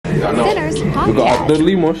Sinners Podcast. We got our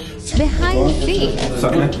Dudley Mush. Behind the scenes. What's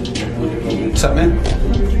up, man? What's up, man?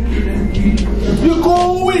 You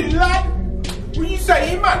going, lad? What you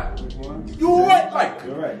saying, man? You alright, like?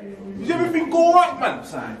 You're right. Is everything alright, man?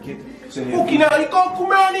 Sorry, kid. Fucking hell, you can't come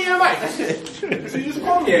round here, mate. So you just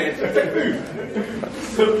come here to take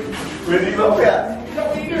food. Ready up here? Is that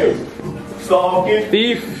what you do? Starving.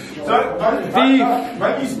 Thief. Thief.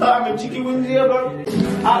 Man, you starting with chicken wings here, bro? Get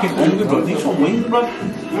hungry, bro. These some wings, bro.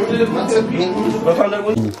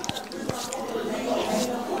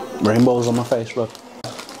 Rainbows on my face, bro.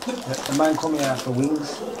 The man come here for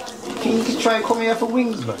wings. Can you try and come here for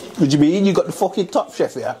wings, bro? What do you mean? You got the fucking top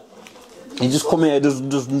chef here? You just come here, does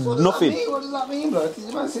nothing. What does that mean, bro?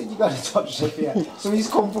 The man said you got a top chef here. So he's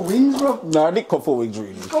come for wings, bro? No, I didn't come for wings,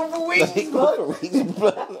 really. He's come for wings, I didn't bro. come for wings,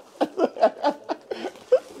 bro.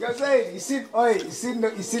 You know what I'm saying? You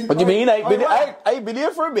seen What do you mean? I ain't been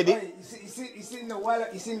here for a minute. You seen the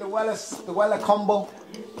Weller combo?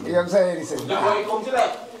 You know what I'm saying? He said, Why you come to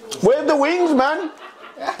that? Where's the wings, man?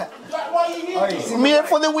 Why you here? I'm here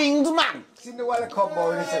for the wings, man. Seen the Weller combo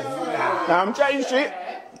and he said, Nah, I'm trying shit.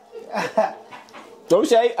 Don't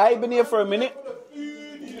say I ain't been here for a minute.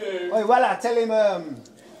 Oi, Weller, tell him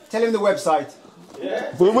the website.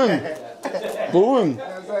 For the wing. For the wing. You know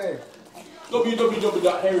what I'm saying?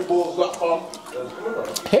 www.hairyballs.com.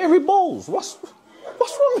 Hairy balls? What's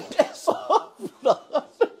wrong with that song?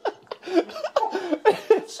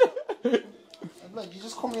 Blood, you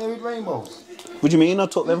just come here with rainbows. What do you mean? I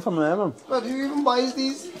took them from them. Blood, who even buys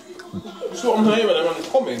these? That's what I'm hearing, man. I'm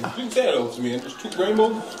coming. You didn't say hello to me and just took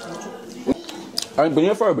rainbow. I ain't been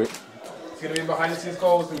here for a bit. It's gonna be behind the scenes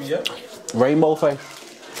calls to me, yeah? Rainbow face.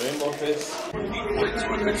 Rainbow face.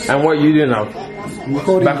 And what are you doing now?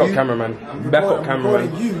 Back up you. cameraman. Back up cameraman.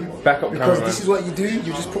 Back up Because cameraman. this is what you do. You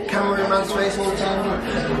just put camera in man's face all the time.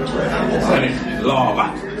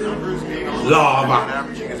 Lava. Lava.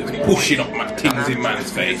 Pushing up my things in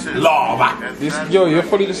man's face. Lava. Yo, you're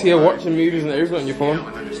probably just here watching movies and everything on your phone.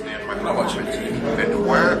 I'm not watching it.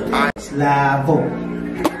 Slavo.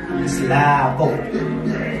 Slavo.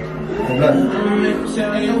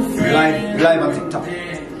 Live on TikTok.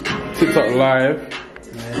 TikTok live.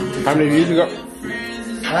 How many views you got?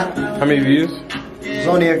 Huh? How many views? There's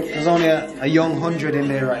only a young 100 in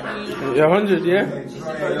there right now. Yeah, 100, yeah?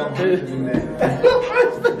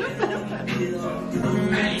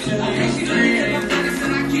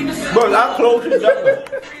 Bro, how close is that?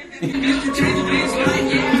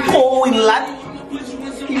 Going, lad.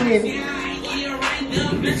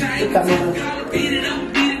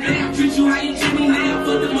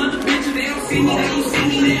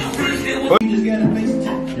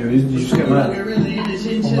 You just get mad.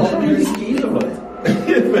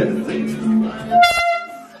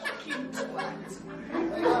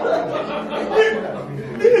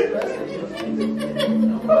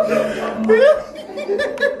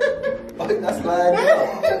 That's mad.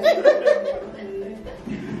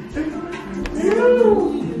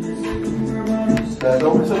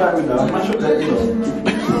 Don't be so bad with that. Mash up that, you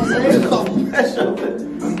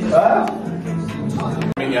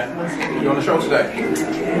Yeah. You on the show today?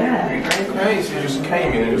 Yeah. Okay, so you just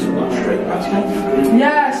came in and just walked straight past me?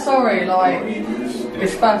 Yeah, sorry, like,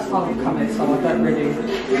 it's first time I've come in, so I don't really...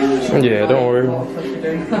 Yeah, don't worry.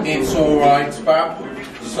 It's alright, Bab.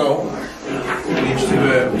 So, we need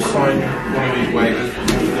to sign one of these waivers.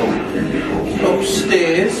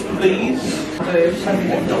 Upstairs, please.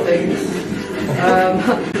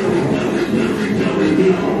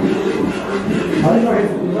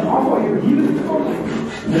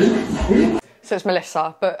 So it's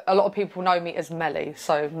Melissa, but a lot of people know me as Melly,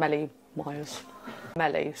 so Melly Myers.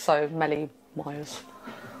 Melly, so Melly Myers.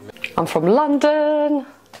 I'm from London.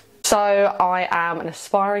 So I am an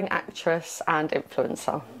aspiring actress and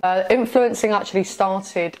influencer. Influencing actually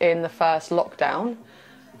started in the first lockdown.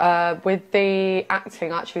 With the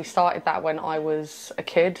acting, I actually started that when I was a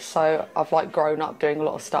kid, so I've like grown up doing a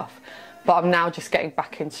lot of stuff. But I'm now just getting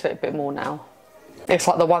back into it a bit more now. It's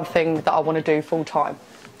like the one thing that I want to do full time.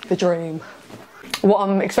 The dream. What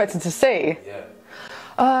I'm expecting to see? Yeah.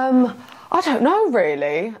 I don't know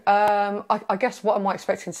really. I guess what am I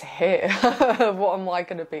expecting to hear? What am I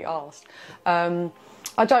going to be asked? I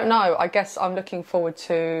don't know. I guess I'm looking forward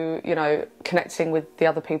to, you know, connecting with the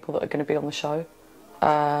other people that are going to be on the show.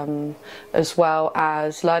 As well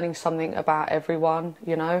as learning something about everyone,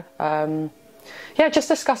 you know. Yeah, just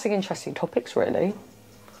discussing interesting topics really.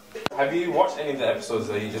 Have you watched any of the episodes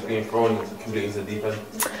that you've just been thrown completely into the deep end?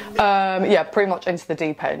 Yeah, pretty much into the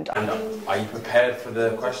deep end. And are you prepared for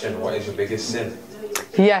the question, what is your biggest sin?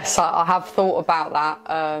 Yes, I have thought about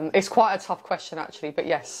that. It's quite a tough question actually, but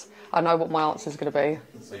yes, I know what my answer's going to be.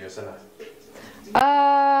 So you're a sinner?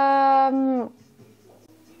 I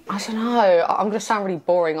don't know. I'm going to sound really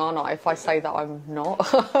boring, aren't I, if I say that I'm not?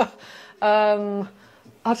 I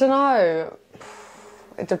don't know.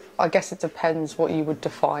 I guess it depends what you would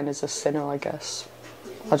define as a sinner, I guess.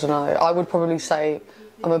 I don't know. I would probably say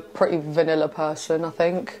I'm a pretty vanilla person, I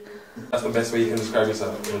think. That's the best way you can describe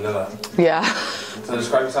yourself, vanilla. Yeah. So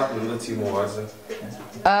describe yourself in another 2 more words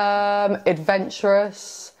then.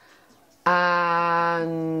 Adventurous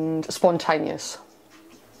and spontaneous.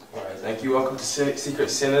 Alright, thank you. Welcome to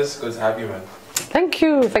Secret Sinners. Good to have you, man. Thank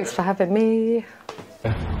you. Thanks for having me.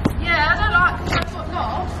 Yeah, I don't like because I got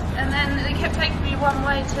lost and then they kept taking me one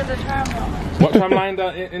way to the tramline. What tramline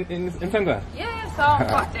in centre? Yeah, so I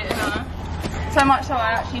fucked it, you know. So much so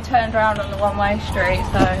I actually turned around on the one-way street,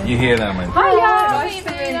 so... You hear that, man? Hiya! Nice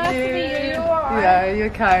to meet Nice to meet you. Alright. Yeah, you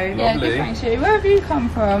okay? Yeah, good, thanks you. Where have you come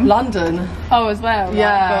from? London. Oh, as well?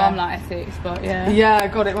 Yeah. Well, I'm like Essex, but yeah. Yeah,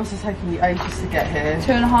 God, it must have taken you ages to get here.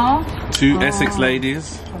 2.5. 2 Essex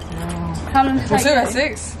ladies. How long did it take you?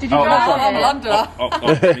 Essex? Did you drive I'm a it? Londoner.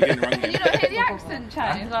 You're getting wrong. You don't hear the accent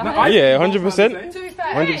change? Like, Yeah, 100%. To be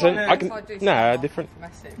fair, 100%. I can. Nah, different.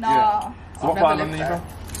 nah. What part of London are you from?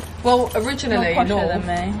 Well, originally, More posher North. than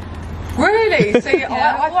me. Really? See, Yeah,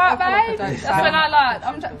 I what, feel like I babe? don't That's sound- when I like,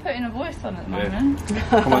 I'm just putting a voice on at the moment.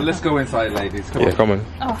 Come on, let's go inside, ladies. Come Yeah, come on.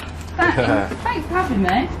 Oh, thanks for having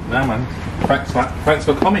me. No, man. Thanks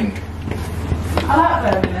for coming. I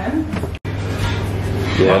like Birmingham.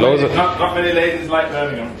 Yeah, loads of. Not many ladies like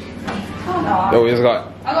Birmingham. Oh no. Always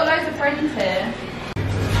got. I've got loads of friends here.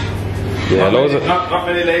 Yeah, loads of. Not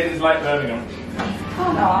many ladies like Birmingham.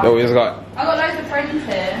 Oh no. Always got. I've got loads of friends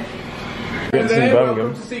here.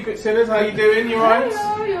 Welcome to Secret Sinners. How you doing? You alright?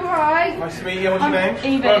 Hello, you alright? Nice to meet you. What's your name?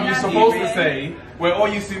 Evie. Well, you're supposed to say, we're all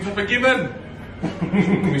you seem to forgiven.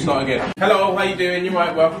 Can we start again? Hello, how you doing? You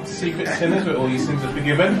right? Welcome to Secret Sinners, we're all you sins are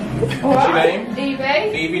forgiven. What's your name?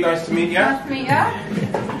 Evie. Evie, nice to meet you. Nice to meet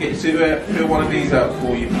you. Get you to fill one of these out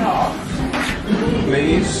for you.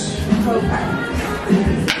 Please.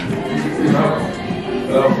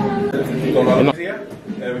 Hello. You got a lot here?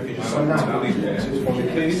 If you just sign all these boxes for me,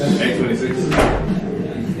 please. 826.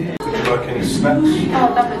 Would you like any snacks? Oh,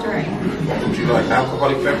 I'd love a drink. Would you like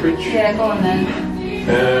alcoholic beverage? Yeah, go on then.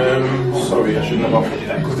 Sorry, I shouldn't have offered you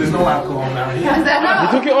that because there's no alcohol now here. Is there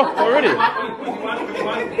not? You took it off already. What do you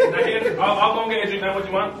want? I'll go and get a drink now. What do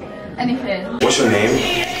you want? Anything. What's your name?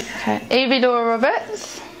 Okay.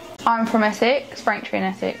 EvieLauraRoberts. I'm from Essex, Braintree in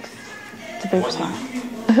Essex, to be precise.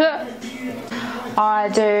 I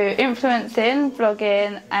do influencing,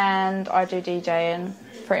 vlogging, and I do DJing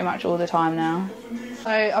pretty much all the time now. So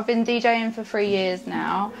I've been DJing for 3 years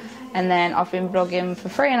now, and then I've been vlogging for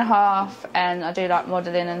 3.5, and I do like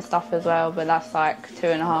modelling and stuff as well, but that's like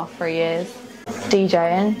 2.5, 3 years.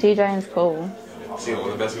 DJing's cool. See all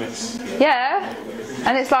the best mix. Yeah,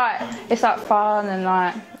 and it's like fun and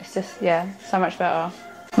like it's just so much better.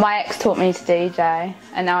 My ex taught me to DJ,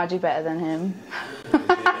 and now I do better than him.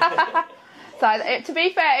 So to be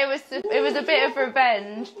fair, it was a bit of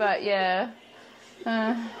revenge, but yeah,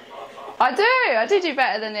 I do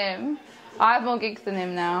better than him. I have more gigs than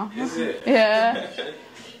him now. Is it? Yeah,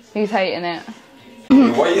 he's hating it.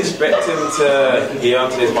 What are you expecting to hear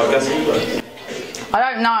on today's podcast? I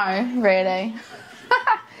don't know really.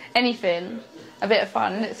 Anything, a bit of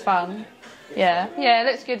fun. It's fun. Yeah, it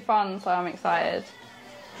looks good fun, so I'm excited.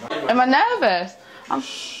 Am I nervous?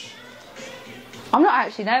 I'm not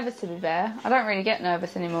actually nervous, to be fair. I don't really get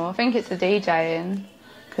nervous anymore. I think it's the DJing,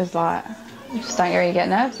 because like, I just don't really get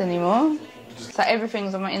nervous anymore. So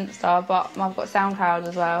everything's on my Insta, but I've got SoundCloud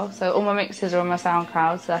as well. So all my mixes are on my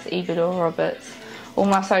SoundCloud, so that's EvieLauraRoberts. All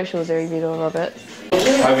my socials are EvieLauraRoberts.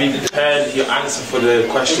 Have you heard your answer for the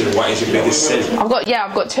question, what is your biggest sin? I've got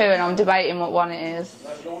 2 and I'm debating what one it is.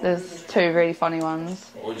 There's 2 really funny ones.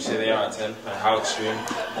 What would you say they are at 10? Like how extreme?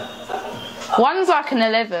 One's like an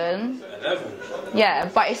 11. 11? Yeah,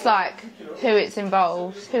 but it's like who it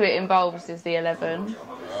involves is the 11.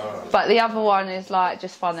 But the other one is like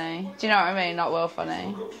just funny. Do you know what I mean? Like well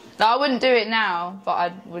funny. Like, I wouldn't do it now, but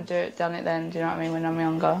I would done it then. Do you know what I mean? When I'm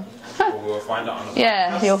younger. Well, we'll find out on the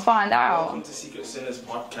Yeah, podcast. you'll find out. Welcome to Secret Sinners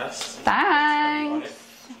podcast. Thanks.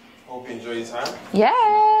 Hope you enjoy your time.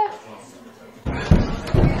 Yeah.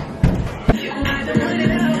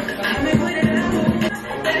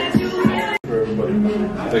 For everybody.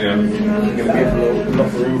 Again. You're going to give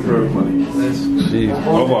enough room for everybody. Jeez.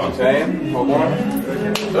 Hold on. Hold on.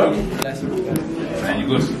 Look. Man, you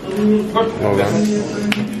good? Good. Hold on.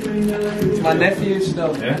 My nephew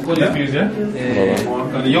still. Yeah? Good nephews, yeah?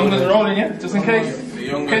 Yeah. The youngest are rolling, yeah? Just in case. Yeah,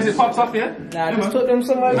 In case it pops up, yeah? Nah, I just took them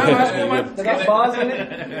somewhere. They got bars in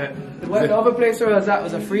it. The other place where I was at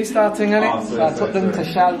was a freestyle thing in it. So I took them to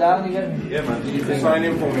shell down again. Yeah, man. You can sign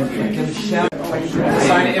in for me.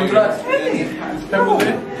 Sign it in blood.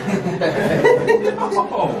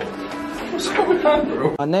 What's going on,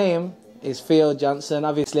 bro? My name is Theo Johnson.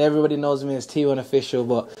 Obviously, everybody knows me as T1 Official,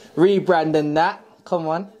 but rebranding that. Come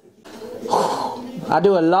on. I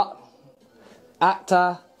do a lot.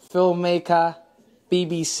 Actor, filmmaker,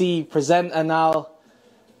 BBC presenter now,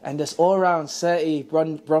 and just all round 30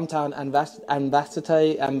 Brumtown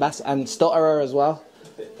ambassador and stutterer as well.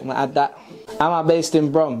 I'm gonna add that. Am I based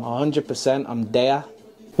in Brum? 100%. I'm there.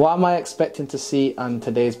 What am I expecting to see on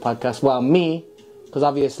today's podcast? Well, me, because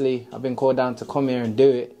obviously I've been called down to come here and do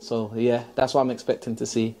it. So yeah, that's what I'm expecting to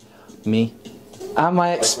see. Me. Am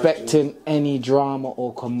I expecting any drama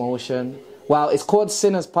or commotion? Well, it's called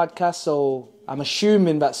Sinners Podcast, so I'm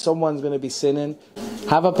assuming that someone's going to be sinning.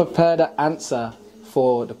 Have I prepared an answer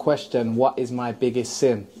for the question, what is my biggest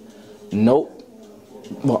sin? Nope.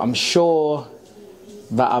 But I'm sure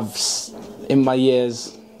that in my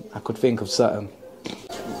years, I could think of something.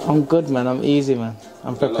 I'm good, man. I'm easy, man.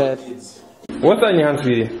 I'm prepared. What's that in your hands,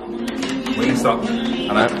 sweetie? Wingstop.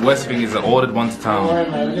 And the worst thing is I ordered one to town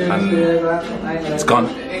and it's gone.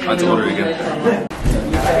 I had to order it again.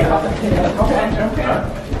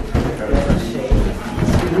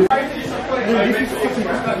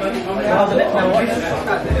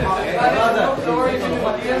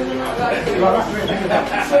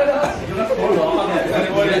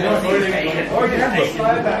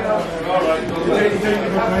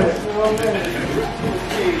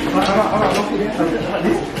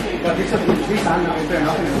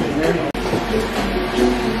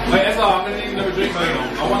 Wait, that's all. I'm going to need another drink,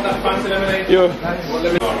 man. I want that fancy lemonade. Yo.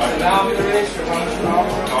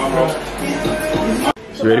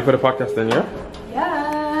 You ready for the podcast then, yeah?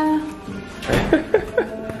 Yeah.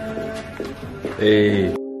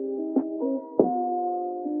 Hey.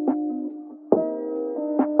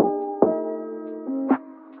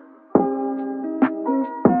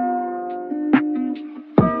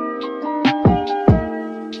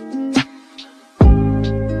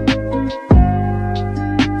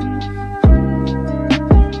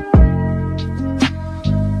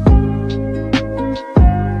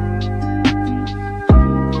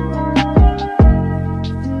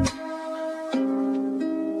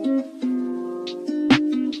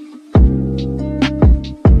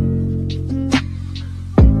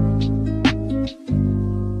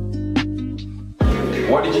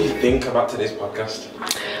 What did you think about today's podcast?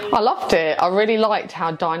 I loved it. I really liked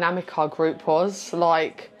how dynamic our group was. It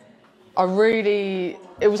was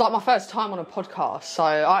like my first time on a podcast, so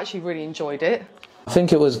I actually really enjoyed it. I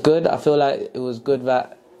think it was good. I feel like it was good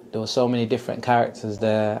that there were so many different characters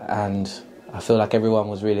there, and I feel like everyone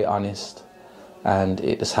was really honest, and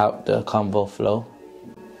it just helped the convo flow.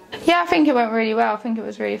 Yeah, I think it went really well. I think it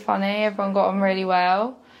was really funny. Everyone got on really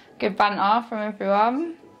well. Good banter from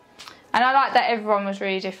everyone. And I like that everyone was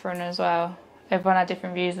really different as well. Everyone had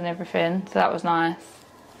different views and everything, so that was nice.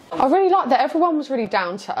 I really liked that everyone was really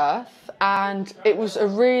down to earth, and it was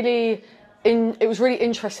really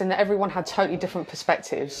interesting that everyone had totally different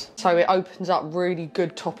perspectives. So it opens up really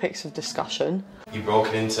good topics of discussion. You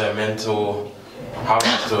broke into mental health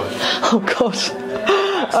stuff. Oh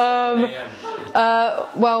God.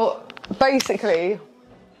 Well, basically,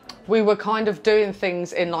 we were kind of doing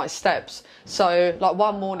things in like steps. So like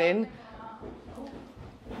one morning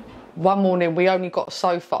we only got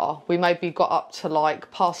so far. We maybe got up to like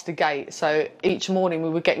past the gate. So each morning we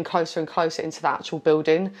were getting closer and closer into the actual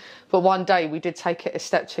building. But one day we did take it a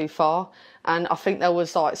step too far. And I think there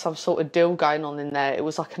was like some sort of deal going on in there. It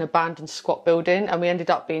was like an abandoned squat building, and we ended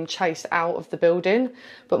up being chased out of the building.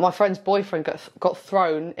 But my friend's boyfriend got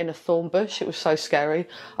thrown in a thorn bush. It was so scary.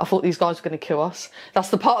 I thought these guys were going to kill us. That's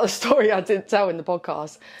the part of the story I didn't tell in the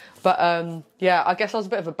podcast. But yeah, I guess I was a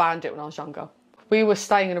bit of a bandit when I was younger. We were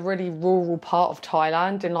staying in a really rural part of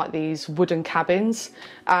Thailand in like these wooden cabins,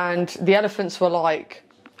 and the elephants were like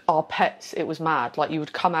our pets. It was mad. Like you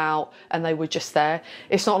would come out and they were just there.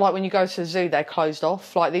 It's not like when you go to the zoo, they're closed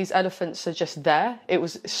off. Like these elephants are just there. It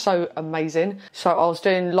was so amazing. So I was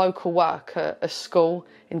doing local work at a school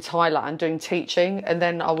in Thailand, doing teaching, and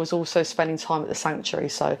then I was also spending time at the sanctuary.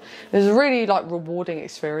 So it was a really like rewarding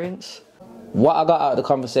experience. What I got out of the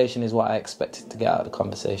conversation is what I expected to get out of the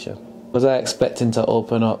conversation. Was I expecting to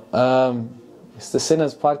open up? It's the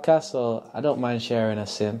Sinners Podcast, so I don't mind sharing a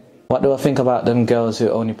sin. What do I think about them girls who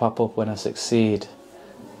only pop up when I succeed?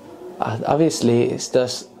 Obviously, it's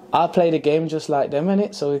just I play the game just like them,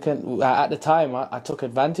 innit? So we can. At the time, I took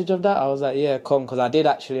advantage of that. I was like, yeah, come, because I did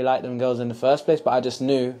actually like them girls in the first place, but I just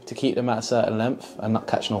knew to keep them at a certain length and not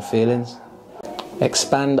catch no feelings.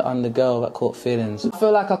 Expand on the girl that caught feelings. I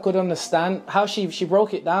feel like I could understand how she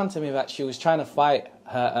broke it down to me that she was trying to fight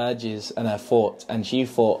her urges and her thoughts, and she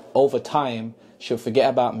thought over time she'll forget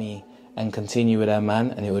about me and continue with her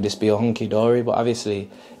man, and it would just be a hunky-dory. But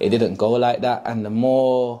obviously it didn't go like that, and the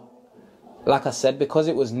more, like I said, because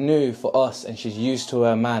it was new for us and she's used to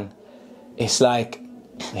her man, it's like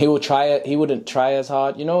he wouldn't try as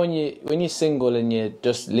hard. You know, when you're single and you're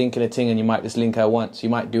just linking a thing and you might just link her once, you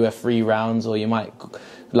might do her 3 rounds, or you might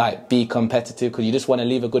like be competitive because you just want to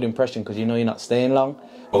leave a good impression because you know you're not staying long.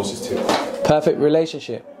 Perfect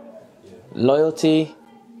relationship. Loyalty,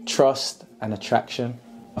 trust and attraction.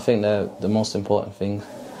 I think they're the most important things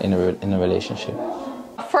in a relationship.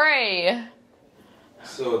 3.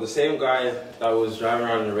 So the same guy that was driving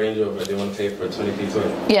around in the Range Rover, they want to pay for a 20p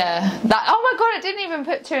toy. Yeah. That. Oh my god! I didn't even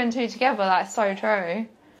put 2 and 2 together. That's so true.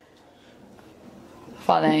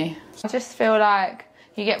 Funny. I just feel like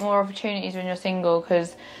you get more opportunities when you're single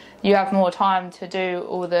because you have more time to do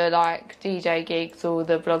all the like DJ gigs, all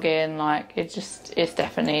the blogging. Like it's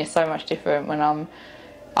definitely so much different when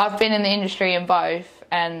I've been in the industry in both,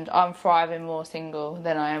 and I'm thriving more single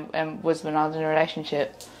than I was when I was in a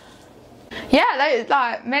relationship. Yeah,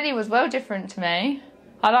 like Melly was well different to me.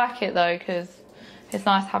 I like it though because it's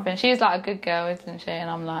nice having. She's like a good girl, isn't she? And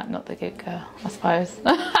I'm like not the good girl, I suppose.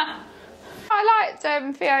 I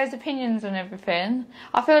liked Theo's opinions on everything.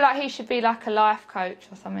 I feel like he should be like a life coach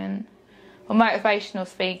or something, or motivational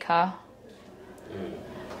speaker.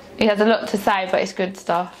 He has a lot to say, but it's good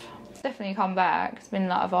stuff. Definitely come back. It's been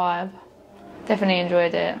like a vibe. Definitely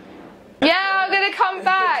enjoyed it. Yeah, I'm gonna come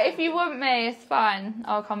back. If you want me, it's fine.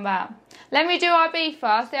 I'll come back. Let me do IB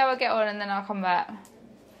first, see how I get on, and then I'll come back.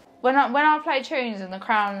 When I play tunes and the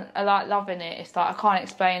crowd are like loving it, it's like I can't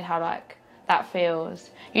explain how like that feels.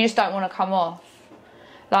 You just don't want to come off.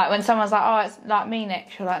 Like when someone's like, oh, it's like me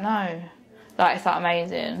next, you're like, no. Like it's like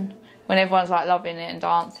amazing. When everyone's like loving it and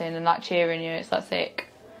dancing and like cheering you, it's like sick.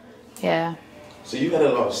 Yeah. So you've had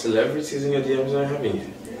a lot of celebrities in your DMs now, haven't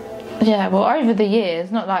you? Yeah, well over the years,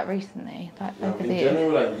 not like recently. Like over the years. In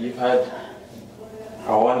general, like you've had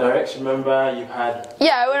a One Direction member, you've had...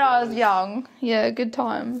 Yeah, when I was young. Yeah, good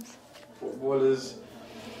times. Who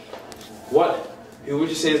would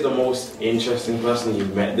you say is the most interesting person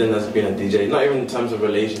you've met then that's been a DJ? Not even in terms of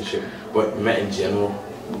relationship, but met in general.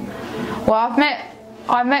 Well,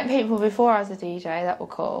 I've met people before as a DJ that were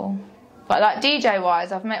cool. But like DJ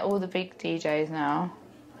wise, I've met all the big DJs now.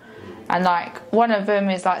 And like one of them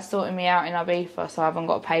is like sorting me out in Ibiza, so I haven't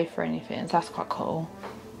got to pay for anything, so that's quite cool.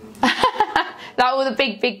 Like all the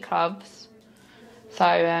big clubs. So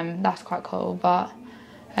that's quite cool. But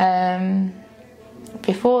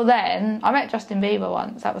before then, I met Justin Bieber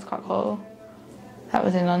once, that was quite cool. That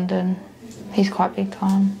was in London. He's quite big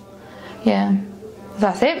time. Yeah.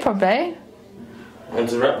 That's it probably. And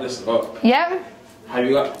to wrap this up, yeah. Have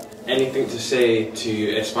you got anything to say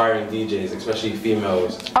to aspiring DJs, especially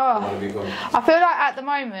females? Oh, I feel like at the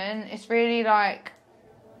moment it's really like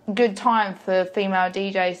good time for female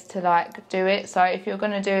DJs to like do it. So if you're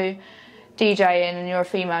gonna do DJing and you're a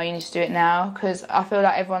female, you need to do it now, because I feel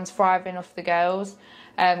like everyone's thriving off the girls,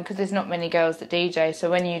 because there's not many girls that DJ. So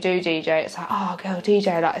when you do DJ, it's like, oh, girl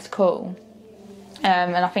DJ, like it's cool.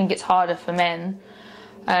 And I think it's harder for men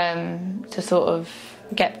to sort of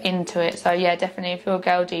get into it. So yeah, definitely if you're a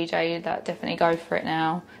girl DJ, that definitely go for it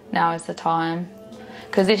now. Now is the time,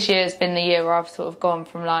 because this year's been the year where I've sort of gone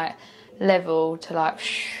from like level to like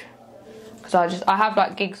because I have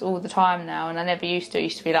like gigs all the time now, and I never used to. It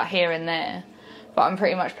used to be like here and there, but I'm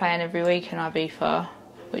pretty much playing every week in Ibiza,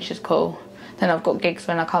 which is cool. Then I've got gigs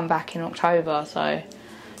when I come back in October, so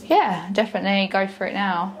yeah, definitely go for it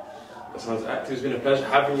now. That sounds active. It's been a pleasure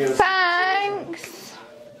having you. Thanks.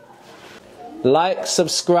 Like,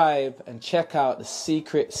 subscribe, and check out the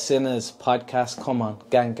Secret Sinners podcast. Come on,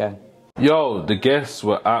 gang. Yo, the guests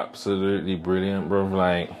were absolutely brilliant, bro.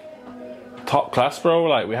 Like, top class, bro.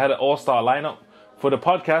 Like, we had an all-star lineup for the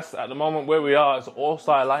podcast. At the moment where we are, it's an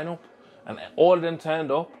all-star lineup, and all of them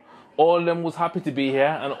turned up. All of them was happy to be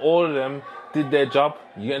here, and all of them did their job.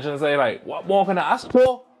 You get what I'm trying to say? Like, what more can I ask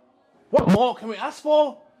for? What more can we ask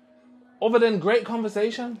for? Other than great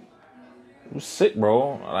conversation. It was sick,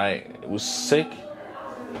 bro. Like, it was sick.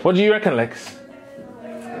 What do you reckon, Lex?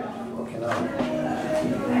 Fucking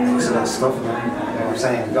hell. Listen to that stuff, man. You know what I'm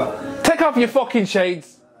saying? We got... Take off your fucking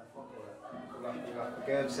shades. We got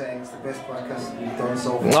Gerb saying it's the best podcast we've done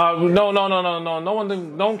so far. No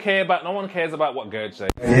one cares about what Gerb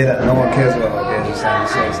says. You hear that? No one cares about what Gerb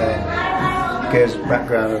you're saying. Girls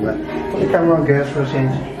background and that. Put the camera on girls for a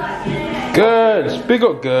change. Gurge, big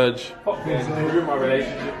up Gurge. Fuck this, ruined my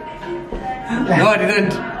relationship. No, I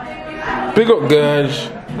didn't. Big up Gurge.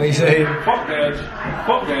 What are you saying? Fuck Gurge,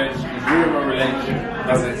 it's ruined my relationship.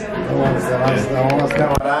 That's it. I want to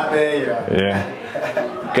know that there,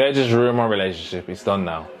 Yeah. Gurge just ruined my relationship. It's done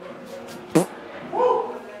now.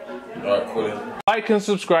 Alright, cool. Like and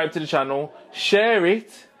subscribe to the channel. Share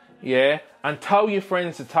it. Yeah. And tell your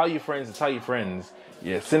friends to tell your friends to tell your friends.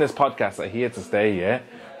 Yeah. Sinners Podcast are here to stay. Yeah.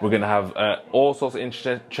 We're going to have all sorts of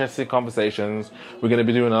interesting conversations. We're going to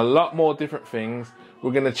be doing a lot more different things.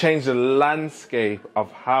 We're going to change the landscape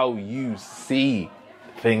of how you see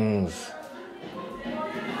things.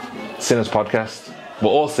 Sinners Podcast. We're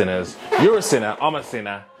all sinners. You're a sinner. I'm a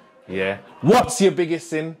sinner. Yeah. What's your biggest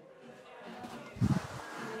sin?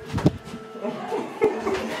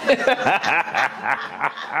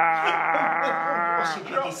 What's your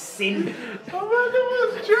biggest sin?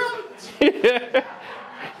 Yeah.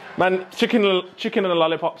 Man, chicken and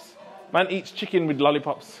lollipops. Man eats chicken with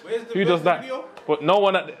lollipops. Who does that? Video? But no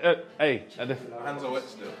one at the, Hands are wet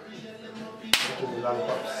still.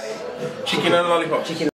 Chicken and lollipops.